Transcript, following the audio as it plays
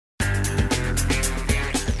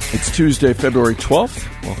It's Tuesday, February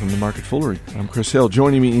 12th. Welcome to Market Foolery. I'm Chris Hill.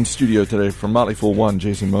 Joining me in studio today from Motley Fool One,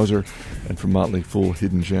 Jason Moser, and from Motley Fool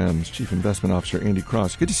Hidden Gems, Chief Investment Officer Andy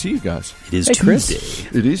Cross. Good to see you guys. It is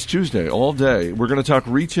Tuesday. It is Tuesday, all day. We're going to talk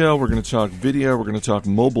retail, we're going to talk video, we're going to talk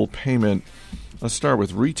mobile payment. Let's start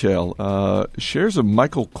with retail. Shares of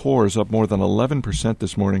Michael Kors up more than 11%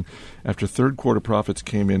 this morning after third quarter profits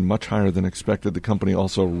came in much higher than expected. The company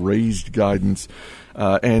also raised guidance.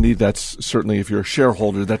 Andy, that's certainly, if you're a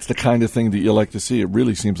shareholder, that's the kind of thing that you like to see. It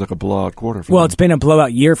really seems like a blowout quarter for them. It's been a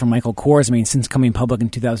blowout year for Michael Kors. I mean, since coming public in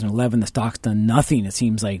 2011, the stock's done nothing, it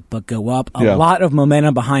seems like, but go up. A lot of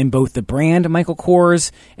momentum behind both the brand, Michael Kors,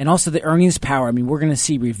 and also the earnings power. I mean, we're going to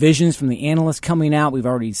see revisions from the analysts coming out. We've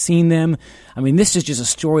already seen them. I mean, this is just a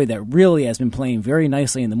story that really has been playing very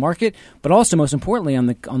nicely in the market, but also, most importantly, on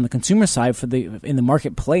the consumer side in the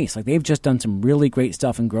marketplace. Like, they've just done some really great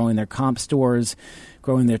stuff in growing their comp stores,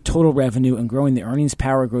 growing their total revenue, and growing the earnings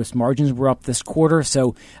power. Gross margins were up this quarter.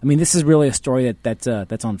 So, I mean, this is really a story that's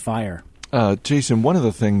on fire. Jason, one of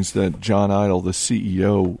the things that John Idle, the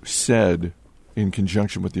CEO, said in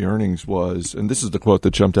conjunction with the earnings was, and this is the quote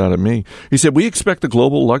that jumped out at me, he said, "We expect the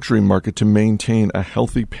global luxury market to maintain a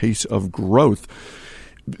healthy pace of growth."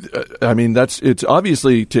 I mean, it's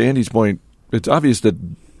obviously, to Andy's point, it's obvious that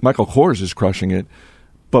Michael Kors is crushing it.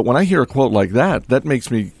 But when I hear a quote like that, that makes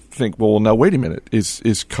me think, well, now wait a minute.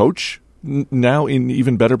 Is Coach now in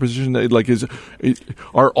even better position? Like,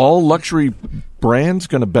 are all luxury brands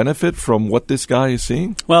going to benefit from what this guy is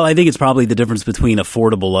seeing? Well, I think it's probably the difference between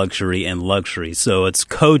affordable luxury and luxury. So it's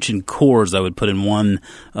Coach and Kors I would put in one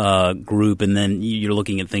group, and then you're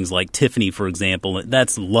looking at things like Tiffany, for example.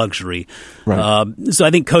 That's luxury. Right. So I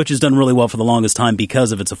think Coach has done really well for the longest time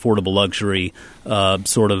because of its affordable luxury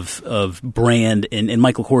sort of brand, and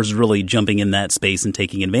Michael Kors is really jumping in that space and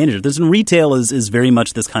taking advantage of this. And retail is very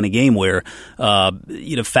much this kind of game where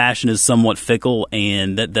fashion is somewhat fickle,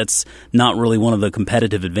 and that's not really one of the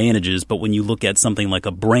competitive advantages. But when you look at something like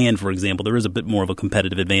a brand, for example, there is a bit more of a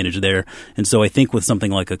competitive advantage there. And so I think with something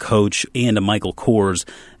like a Coach and a Michael Kors,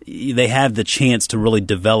 they have the chance to really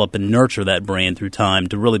develop and nurture that brand through time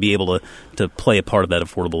to really be able to play a part of that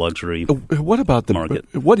affordable luxury market.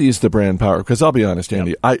 What is the brand power? Because I'll be honest,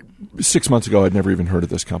 Andy, 6 months ago I'd never even heard of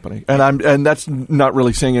this company, and that's not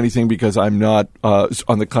really saying anything because I'm not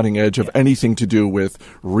on the cutting edge of anything to do with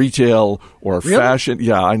retail or fashion.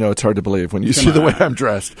 Yeah, I know it's hard to believe when you see the way I'm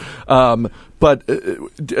dressed. But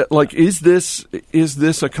is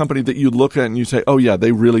this a company that you look at and you say, oh yeah,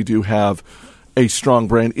 they really do have a strong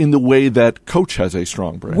brand in the way that Coach has a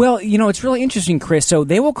strong brand? Well, it's really interesting, Chris. So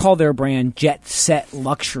they will call their brand Jet Set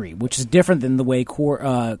Luxury, which is different than the way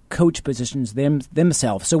Coach positions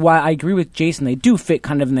themselves. So while I agree with Jason, they do fit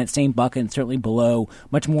kind of in that same bucket and certainly below,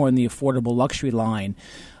 much more in the affordable luxury line.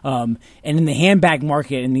 And in the handbag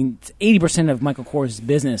market, 80% of Michael Kors'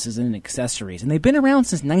 business is in accessories. And they've been around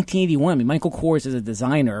since 1981. I mean, Michael Kors is a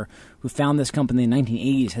designer who found this company in the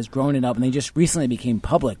 1980s, has grown it up, and they just recently became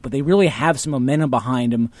public. But they really have some momentum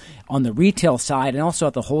behind them on the retail side and also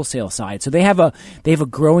at the wholesale side. So they have a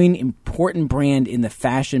growing, important brand in the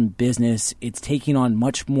fashion business. It's taking on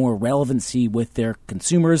much more relevancy with their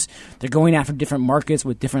consumers. They're going after different markets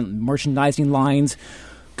with different merchandising lines.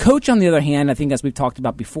 Coach, on the other hand, I think as we've talked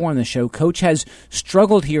about before on the show, Coach has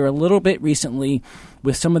struggled here a little bit recently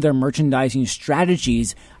with some of their merchandising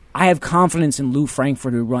strategies. I have confidence in Lou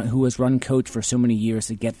Frankfurt, who has run Coach for so many years,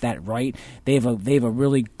 to get that right. They have a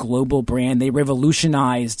really global brand. They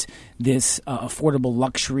revolutionized this affordable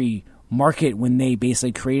luxury market when they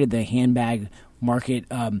basically created the handbag market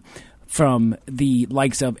from the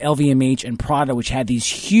likes of LVMH and Prada, which had these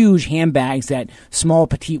huge handbags that small,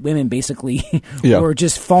 petite women basically were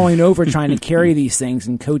just falling over trying to carry these things.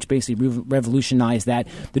 And Coach basically revolutionized that.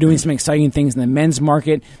 They're doing some exciting things in the men's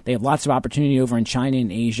market. They have lots of opportunity over in China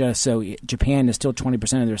and Asia. So Japan is still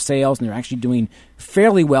 20% of their sales, and they're actually doing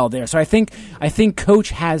fairly well there. So I think Coach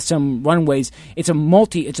has some runways. It's a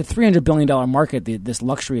 $300 billion market, this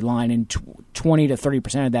luxury line, and 20 to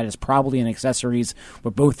 30% of that is probably in accessories,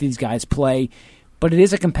 where both these guys play. But it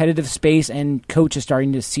is a competitive space, and Coach is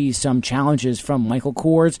starting to see some challenges from Michael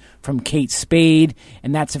Kors, from Kate Spade,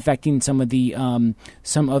 and that's affecting some of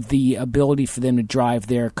the ability for them to drive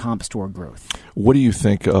their comp store growth. What do you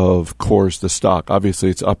think of Kors, the stock? Obviously,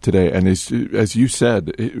 it's up today, and as you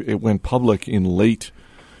said, it went public in late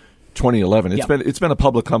 2011. It's been a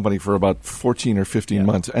public company for about 14 or 15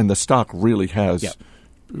 months, and the stock really has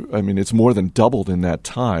I mean, it's more than doubled in that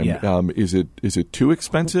time. Yeah. Is it too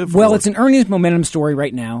expensive? Well, it's an earnings momentum story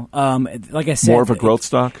right now. Like I said, more of a growth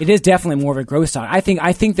stock. It is definitely more of a growth stock. I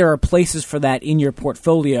think there are places for that in your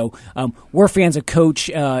portfolio. We're fans of Coach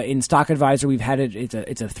in Stock Advisor. We've had it.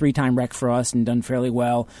 It's a 3-time rec for us and done fairly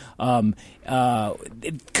well.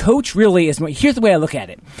 Coach really is. Here's the way I look at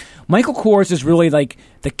it. Michael Kors is really like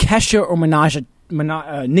the Kesha or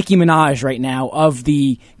Nicki Minaj right now of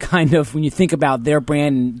the kind of, when you think about their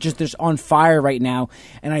brand and just they're on fire right now.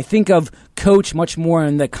 And I think of Coach much more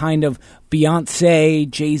in the kind of Beyonce,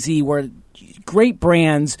 Jay-Z, where great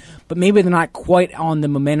brands, but maybe they're not quite on the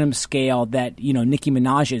momentum scale that, Nicki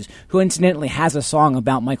Minaj is, who incidentally has a song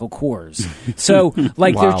about Michael Kors. So,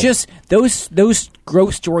 like, Wow. they're just those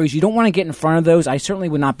growth stories. You don't want to get in front of those. I certainly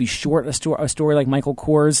would not be short a story like Michael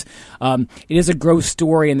Kors. It is a growth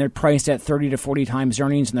story, and they're priced at 30 to 40 times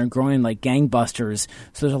earnings, and they're growing like gangbusters.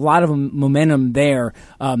 So there's a lot of momentum there.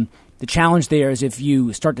 The challenge there is if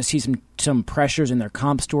you start to see some pressures in their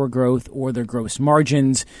comp store growth or their gross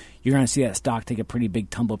margins, you're going to see that stock take a pretty big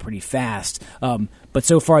tumble pretty fast. But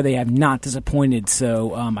so far they have not disappointed,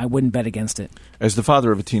 so I wouldn't bet against it. As the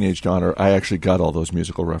father of a teenage daughter, I actually got all those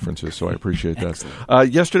musical references, so I appreciate that.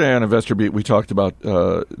 Yesterday on Investor Beat, we talked about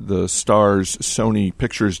the Starz Sony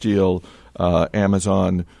Pictures deal,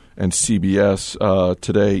 Amazon and CBS.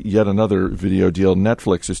 Today, yet another video deal.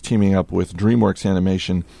 Netflix is teaming up with DreamWorks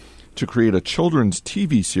Animation to create a children's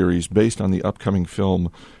TV series based on the upcoming film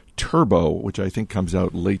Turbo, which I think comes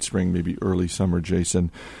out late spring, maybe early summer, Jason.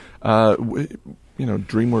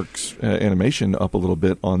 DreamWorks Animation up a little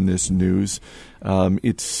bit on this news.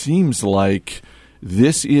 It seems like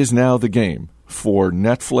this is now the game for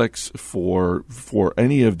Netflix, for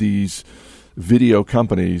any of these video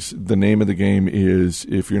companies. The name of the game is,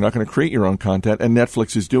 if you're not going to create your own content, and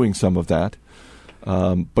Netflix is doing some of that,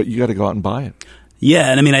 but you got to go out and buy it.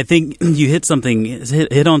 Yeah, and I mean, I think you hit on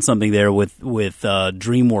something there with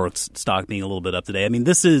DreamWorks stock being a little bit up today. I mean,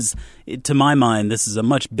 this is, to my mind, this is a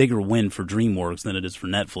much bigger win for DreamWorks than it is for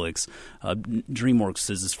Netflix. DreamWorks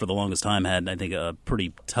has, for the longest time, had, I think, a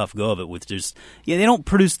pretty tough go of it with just, they don't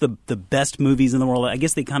produce the best movies in the world. I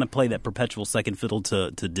guess they kind of play that perpetual second fiddle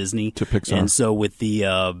to Disney. To Pixar. And so with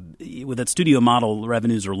that studio model,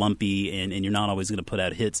 revenues are lumpy, and you're not always going to put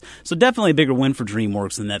out hits. So definitely a bigger win for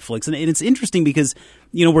DreamWorks than Netflix. And it's interesting because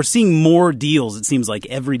we're seeing more deals. It seems like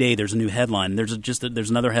every day there's a new headline. There's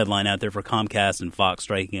another headline out there for Comcast and Fox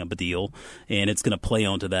striking up a deal, and it's going to play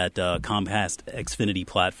onto that Comcast Xfinity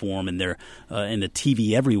platform and their and the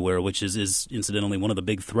TV everywhere, which is incidentally one of the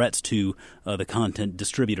big threats to the content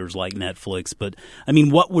distributors like Netflix. But I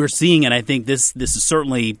mean, what we're seeing, and I think this is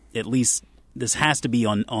certainly, at least this has to be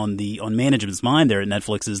on management's mind there at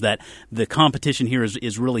Netflix, is that the competition here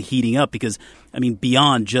is really heating up because, I mean,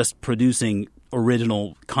 beyond just producing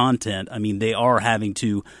original content, I mean, they are having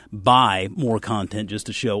to buy more content just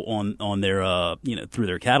to show on their through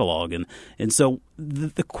their catalog, and so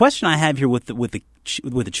the question I have here with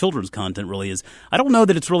the children's content really is, I don't know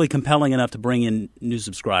that it's really compelling enough to bring in new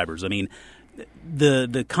subscribers. I mean,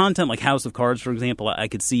 the content like House of Cards, for example, I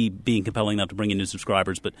could see being compelling enough to bring in new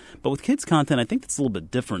subscribers, but with kids' content, I think that's a little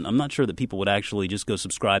bit different. I'm not sure that people would actually just go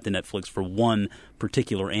subscribe to Netflix for one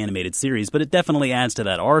particular animated series, but it definitely adds to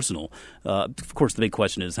that arsenal. Of course, the big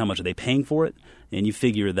question is, how much are they paying for it? And you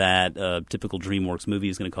figure that a typical DreamWorks movie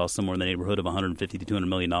is going to cost somewhere in the neighborhood of $150 to $200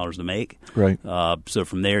 million to make. Right. So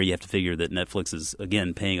from there, you have to figure that Netflix is,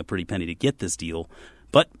 again, paying a pretty penny to get this deal.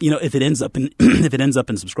 But if it ends up in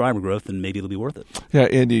subscriber growth, then maybe it'll be worth it. Yeah,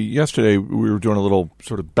 Andy. Yesterday we were doing a little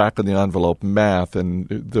sort of back of the envelope math, and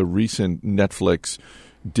the recent Netflix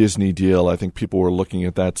Disney deal, I think people were looking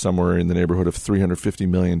at that somewhere in the neighborhood of $350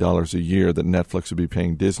 million a year that Netflix would be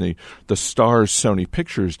paying Disney. The Starz Sony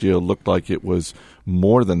Pictures deal looked like it was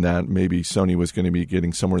more than that. Maybe Sony was going to be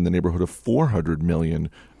getting somewhere in the neighborhood of $400 million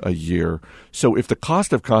a year. So if the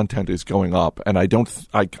cost of content is going up, and I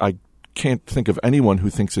can't think of anyone who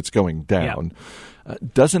thinks it's going down,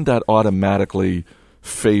 doesn't that automatically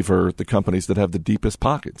favor the companies that have the deepest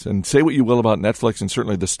pockets? And say what you will about Netflix, and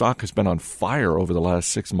certainly the stock has been on fire over the last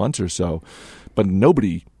 6 months or so, but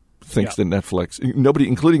nobody thinks that nobody,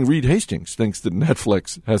 including Reed Hastings, thinks that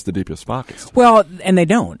Netflix has the deepest pockets. Well, and they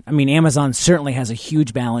don't. I mean, Amazon certainly has a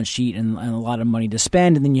huge balance sheet and a lot of money to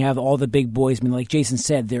spend, and then you have all the big boys. I mean, like Jason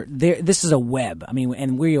said, this is a web. I mean,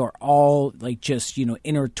 and we are all like just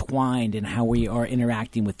intertwined in how we are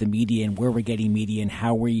interacting with the media and where we're getting media and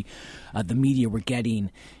how the media we're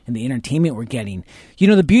getting and the entertainment we're getting.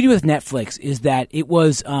 The beauty with Netflix is that it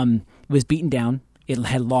was beaten down. It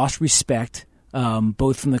had lost respect.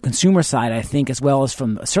 both from the consumer side, I think, as well as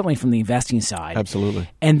certainly from the investing side. Absolutely.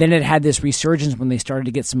 And then it had this resurgence when they started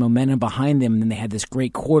to get some momentum behind them, and then they had this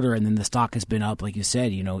great quarter, and then the stock has been up, like you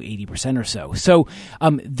said, 80% or so. So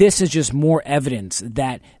this is just more evidence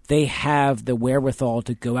that they have the wherewithal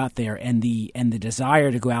to go out there and the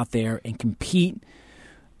desire to go out there and compete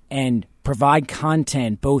and provide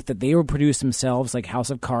content, both that they will produce themselves, like House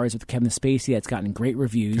of Cards with Kevin Spacey, that's gotten great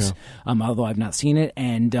reviews, although I've not seen it,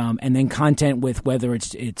 and then content with whether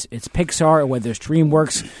it's Pixar or whether it's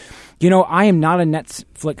DreamWorks. I am not a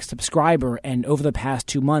Netflix subscriber, and over the past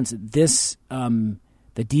 2 months, the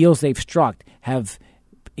deals they've struck have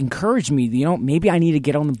encouraged me. Maybe I need to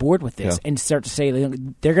get on the board with this and start to say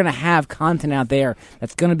they're going to have content out there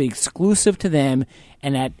that's going to be exclusive to them,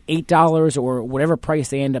 and at $8 or whatever price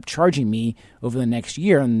they end up charging me over the next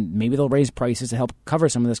year, and maybe they'll raise prices to help cover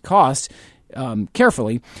some of this cost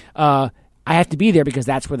carefully. I have to be there because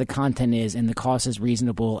that's where the content is and the cost is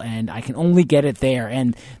reasonable, and I can only get it there.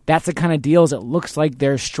 And that's the kind of deals it looks like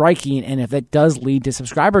they're striking, and if that does lead to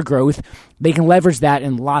subscriber growth, they can leverage that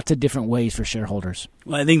in lots of different ways for shareholders.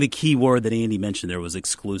 Well, I think the key word that Andy mentioned there was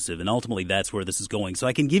exclusive, and ultimately that's where this is going. So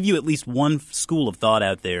I can give you at least one school of thought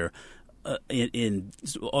out there in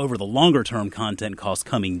over the longer term content costs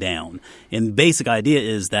coming down. And the basic idea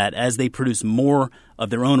is that as they produce more of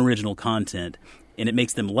their own original content, and it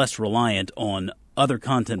makes them less reliant on other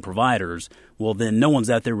content providers, well, then no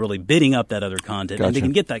one's out there really bidding up that other content. Gotcha. And they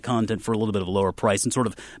can get that content for a little bit of a lower price and sort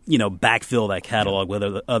of, backfill that catalog with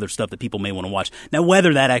other stuff that people may want to watch. Now,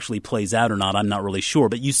 whether that actually plays out or not, I'm not really sure.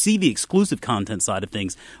 But you see the exclusive content side of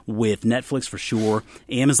things with Netflix for sure.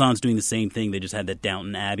 Amazon's doing the same thing. They just had that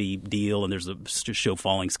Downton Abbey deal, and there's a show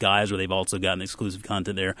Falling Skies where they've also gotten exclusive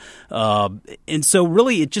content there. And so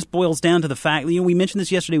really it just boils down to the fact, we mentioned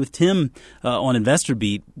this yesterday with Tim on Investor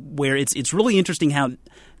Beat, where it's really interesting how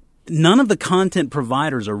none of the content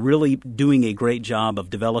providers are really doing a great job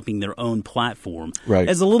of developing their own platform. Right.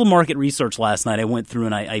 As a little market research last night, I went through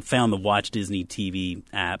and I found the Watch Disney TV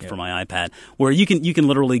app for my iPad, where you can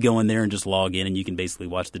literally go in there and just log in, and you can basically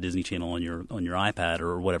watch the Disney Channel on your iPad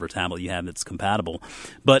or whatever tablet you have that's compatible.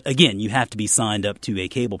 But again, you have to be signed up to a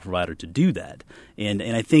cable provider to do that. And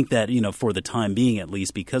I think that, for the time being at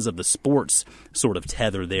least, because of the sports sort of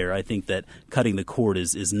tether there, I think that cutting the cord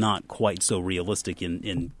is not quite so realistic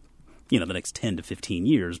in the next 10 to 15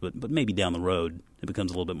 years, but maybe down the road it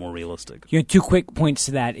becomes a little bit more realistic. Two quick points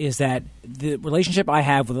to that is that the relationship I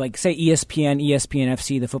have with, like, say, ESPN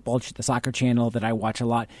FC, the soccer channel that I watch a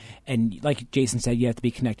lot, and like Jason said, you have to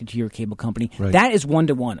be connected to your cable company. Right. That is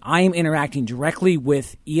one-to-one. I am interacting directly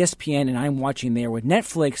with ESPN, and I'm watching there. With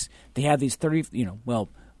Netflix, they have these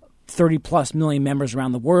 30-plus million members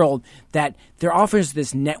around the world, that there offers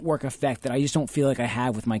this network effect that I just don't feel like I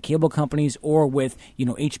have with my cable companies or with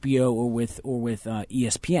HBO or with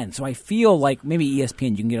ESPN. So I feel like maybe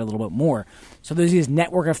ESPN you can get a little bit more. So there's these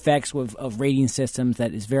network effects of rating systems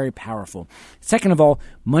that is very powerful. Second of all,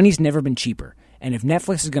 money's never been cheaper. And if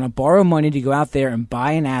Netflix is going to borrow money to go out there and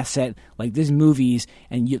buy an asset like these movies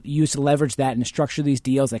and use to leverage that and structure these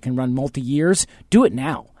deals that can run multi-years, do it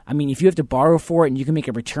now. I mean, if you have to borrow for it and you can make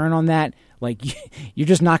a return on that, you're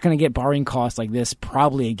just not going to get borrowing costs like this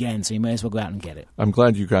probably again, so you may as well go out and get it. I'm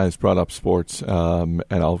glad you guys brought up sports, and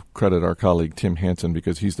I'll credit our colleague Tim Hansen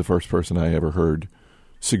because he's the first person I ever heard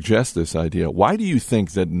suggest this idea. Why do you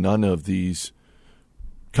think that none of these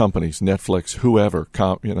companies, Netflix, whoever,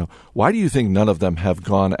 why do you think none of them have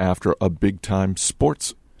gone after a big-time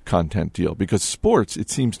sports content deal? Because sports, it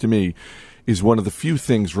seems to me, is one of the few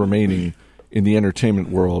things remaining in the entertainment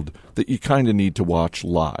world that you kind of need to watch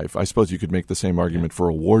live. I suppose you could make the same argument for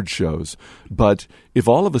award shows. But if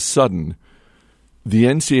all of a sudden the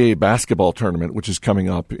NCAA basketball tournament, which is coming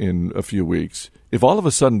up in a few weeks, if all of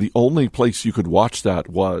a sudden the only place you could watch that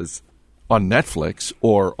was on Netflix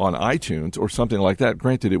or on iTunes or something like that,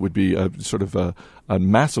 granted it would be a sort of a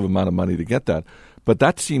massive amount of money to get that. But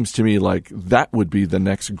that seems to me like that would be the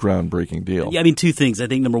next groundbreaking deal. Yeah, I mean, two things. I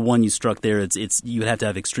think number one, you struck there. It's you would have to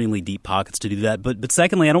have extremely deep pockets to do that. But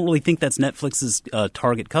secondly, I don't really think that's Netflix's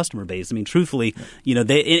target customer base. I mean, truthfully,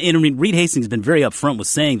 Reed Hastings has been very upfront with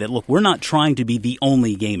saying that, look, we're not trying to be the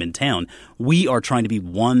only game in town. We are trying to be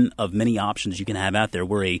one of many options you can have out there.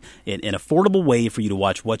 We're an affordable way for you to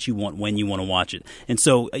watch what you want when you want to watch it. And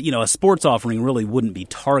so, a sports offering really wouldn't be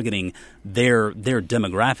targeting their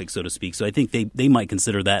demographic, so to speak. So I think they might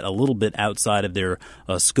consider that a little bit outside of their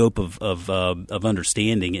scope of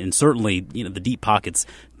understanding, and certainly the deep pockets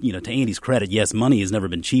to Andy's credit, yes, money has never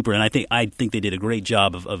been cheaper, and I think they did a great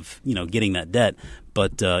job of getting that debt.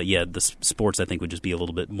 But the sports I think would just be a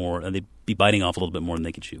little bit more. They'd be biting off a little bit more than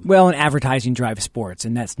they could chew. Well, and advertising drives sports,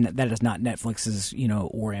 and that is not Netflix's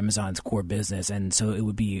or Amazon's core business, and so it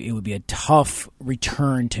would be a tough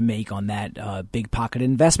return to make on that big pocket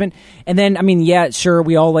investment. And then sure,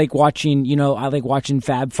 we all like watching. I like watching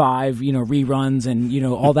Fab Five, reruns and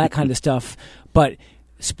all that kind of stuff, but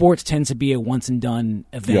sports tends to be a once and done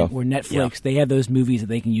event where Netflix they have those movies that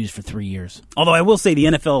they can use for 3 years. Although I will say the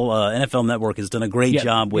NFL Network has done a great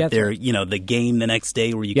job with their right. The game the next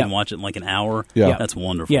day where you can watch it in like an hour. Yeah. That's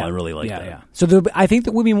wonderful. I really like that. Yeah. So I think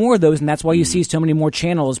there will be more of those, and that's why you see so many more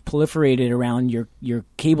channels proliferated around your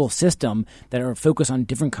cable system that are focused on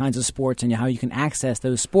different kinds of sports and how you can access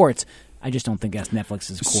those sports. I just don't think that's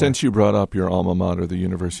Netflix's core. Since you brought up your alma mater, the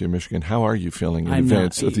University of Michigan, how are you feeling in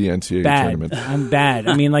advance of the NCAA tournament? I'm bad.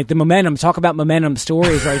 The momentum. Talk about momentum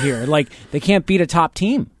stories right here. Like, they can't beat a top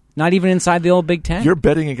team. Not even inside the old Big Ten. You're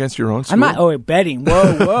betting against your own school? I'm not betting.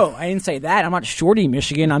 Whoa. I didn't say that. I'm not shorting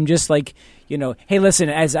Michigan. I'm just like, hey, listen,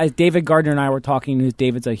 as David Gardner and I were talking,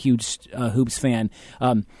 David's a huge hoops fan,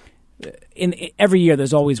 every year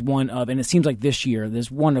there's always one of, and it seems like this year there's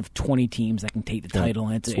one of 20 teams that can take the title,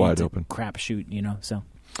 and it's wide open crapshoot, So,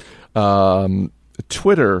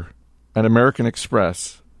 Twitter and American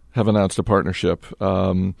Express have announced a partnership,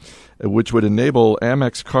 which would enable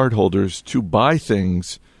Amex cardholders to buy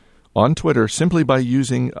things on Twitter simply by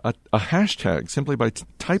using a hashtag, simply by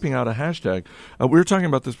typing out a hashtag. We were talking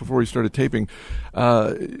about this before we started taping.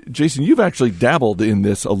 Jason, you've actually dabbled in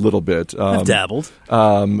this a little bit. I've dabbled.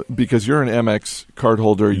 Because you're an Amex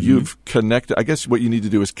cardholder. Mm-hmm. You've connected. I guess what you need to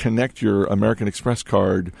do is connect your American Express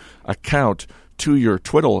card account to your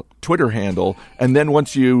Twitter handle, and then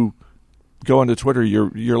once you go onto Twitter,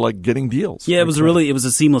 you're like getting deals. Yeah, it was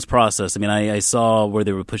a seamless process. I saw where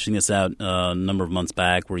they were pushing this out a number of months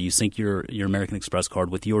back, where you sync your American Express card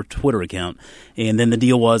with your Twitter account, and then the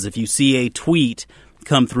deal was if you see a tweet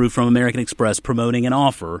come through from American Express promoting an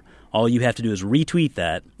offer, all you have to do is retweet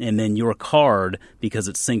that, and then your card, because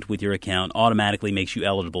it's synced with your account, automatically makes you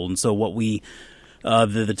eligible. And so what we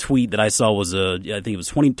the tweet that I saw was I think it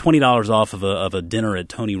was $20 off of a dinner at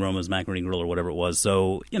Tony Roma's Macaroni Grill or whatever it was.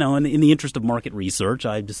 So in the interest of market research,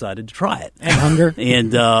 I decided to try it. And hunger.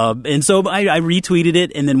 And so I retweeted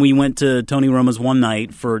it, and then we went to Tony Roma's one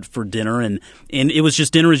night for dinner, and it was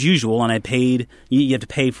just dinner as usual. And I paid. You have to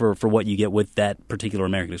pay for what you get with that particular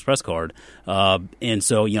American Express card. And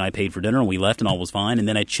so I paid for dinner, and we left, and all was fine. And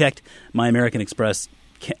then I checked my American Express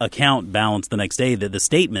account balance the next day, the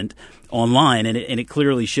statement online, and it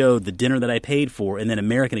clearly showed the dinner that I paid for, and then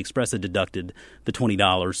American Express had deducted the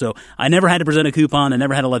 $20. So I never had to present a coupon. I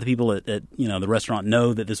never had to let the people at the restaurant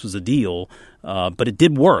know that this was a deal, but it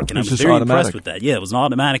did work, and I was very impressed with that. Yeah, it was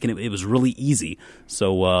automatic, and it was really easy.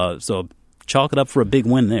 So chalk it up for a big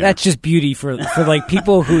win there. That's just beauty for like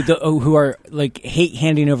people who are like hate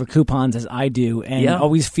handing over coupons as I do, and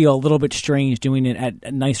always feel a little bit strange doing it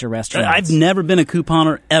at nicer restaurants. I've never been a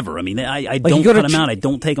couponer ever. I don't cut them out. I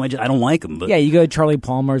don't take them. I don't like them. But. Yeah, you go to Charlie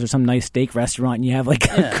Palmer's or some nice steak restaurant, and you have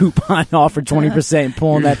like a coupon offer 20%,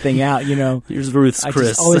 pulling that thing out. Here's Ruth's Chris.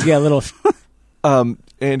 Just always get a little.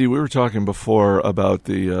 Andy, we were talking before about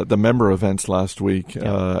the member events last week,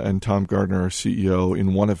 and Tom Gardner, our CEO,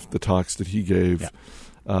 in one of the talks that he gave,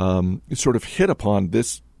 sort of hit upon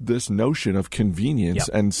this notion of convenience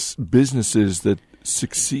and businesses that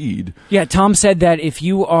succeed. Yeah, Tom said that if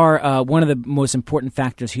you are one of the most important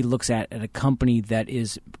factors he looks at a company that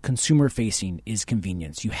is consumer-facing is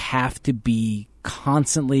convenience. You have to be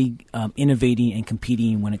constantly innovating and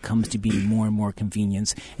competing when it comes to being more and more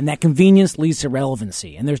convenience, and that convenience leads to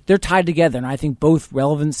relevancy, and they're tied together. And I think both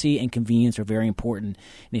relevancy and convenience are very important.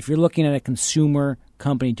 And if you're looking at a consumer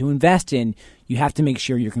company to invest in, you have to make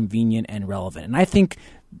sure you're convenient and relevant. And I think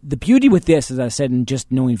the beauty with this, as I said, and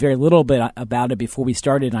just knowing very little bit about it before we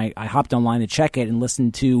started, I hopped online to check it and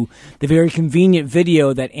listened to the very convenient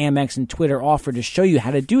video that Amex and Twitter offered to show you how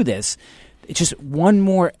to do this. It's just one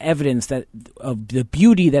more evidence that of the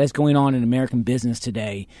beauty that is going on in American business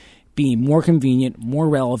today, being more convenient, more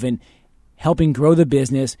relevant, helping grow the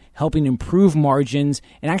business, helping improve margins,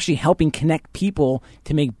 and actually helping connect people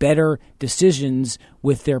to make better decisions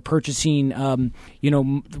with their purchasing,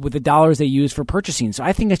 with the dollars they use for purchasing. So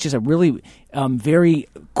I think it's just a really very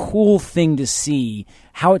cool thing to see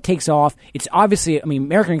how it takes off. It's obviously,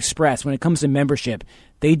 American Express, when it comes to membership,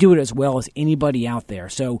 they do it as well as anybody out there.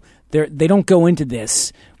 So they don't go into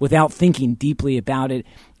this without thinking deeply about it.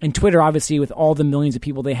 And Twitter, obviously, with all the millions of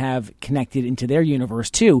people they have connected into their universe,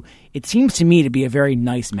 too, it seems to me to be a very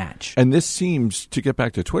nice match. And this seems, to get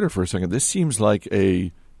back to Twitter for a second, this seems like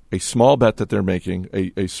a a small bet that they're making,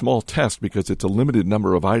 a small test because it's a limited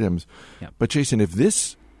number of items. Yep. But, Jason, if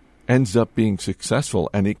this ends up being successful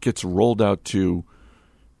and it gets rolled out to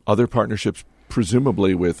other partnerships,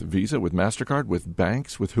 presumably with Visa, with MasterCard, with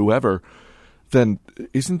banks, with whoever, then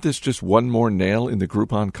isn't this just one more nail in the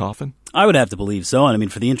Groupon coffin? I would have to believe so. And I mean,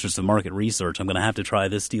 for the interest of market research, I'm going to have to try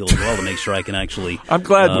this deal as well to make sure I can actually. I'm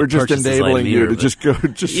glad we're just enabling you to just go,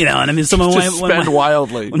 you know. And I mean, spend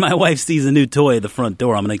wildly. When my wife sees a new toy at the front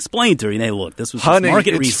door, I'm going to explain to her, hey, look, this was just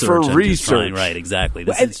market research. For research, right? Exactly.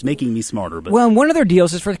 This is making me smarter. But one of their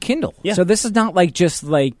deals is for the Kindle. Yeah. So this is not like just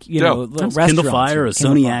like Kindle Fire, a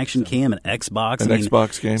Sony Action Cam, an Xbox,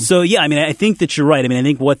 Xbox game. So yeah, I mean, I think that you're right. I mean, I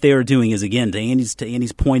think what they are doing is, again, to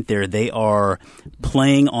Andy's point there, they are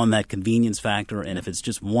playing on that convenience factor. And if it's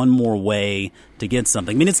just one more way to get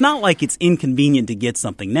something, I mean, it's not like it's inconvenient to get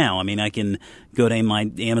something now. I mean, I can go to my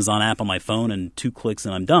Amazon app on my phone and 2 clicks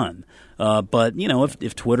and I'm done. But, you know,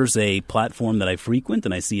 if Twitter's a platform that I frequent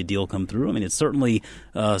and I see a deal come through, I mean, it's certainly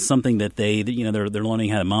something that they're learning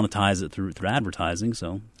how to monetize it through advertising.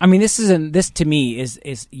 So, I mean, this to me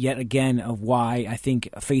is yet again of why I think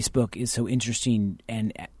Facebook is so interesting.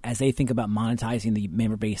 And as they think about monetizing the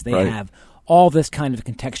member base, they have all this kind of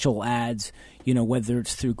contextual ads, you know, whether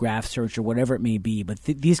it's through graph search or whatever it may be. But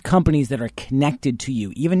these companies that are connected to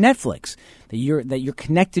you, even Netflix, that you're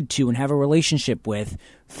connected to and have a relationship with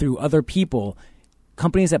through other people,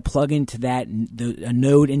 companies that plug into that a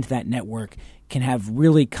node into that network can have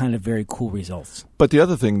really kind of very cool results. But the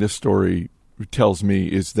other thing this story tells me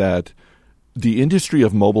is that the industry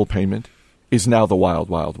of mobile payment is now the wild,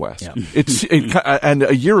 wild west. Yeah. And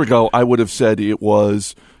a year ago, I would have said it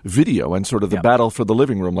was video and sort of the battle for the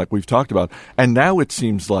living room like we've talked about. And now it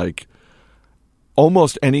seems like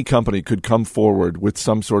almost any company could come forward with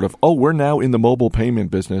some sort of, we're now in the mobile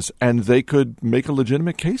payment business, and they could make a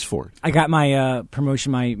legitimate case for it. I got my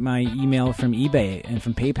promotion, my email from eBay and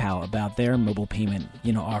from PayPal about their mobile payment,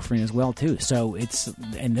 offering as well too. So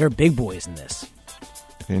and they're big boys in this.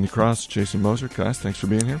 Andy Cross, Jason Moser, guys, thanks for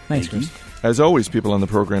being here. Thanks, Chris. As always, people on the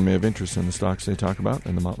program may have interest in the stocks they talk about,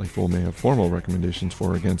 and the Motley Fool may have formal recommendations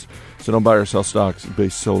for or against. So don't buy or sell stocks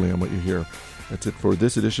based solely on what you hear. That's it for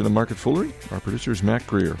this edition of Market Foolery. Our producer is Matt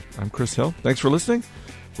Greer. I'm Chris Hill. Thanks for listening.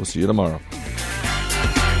 We'll see you tomorrow.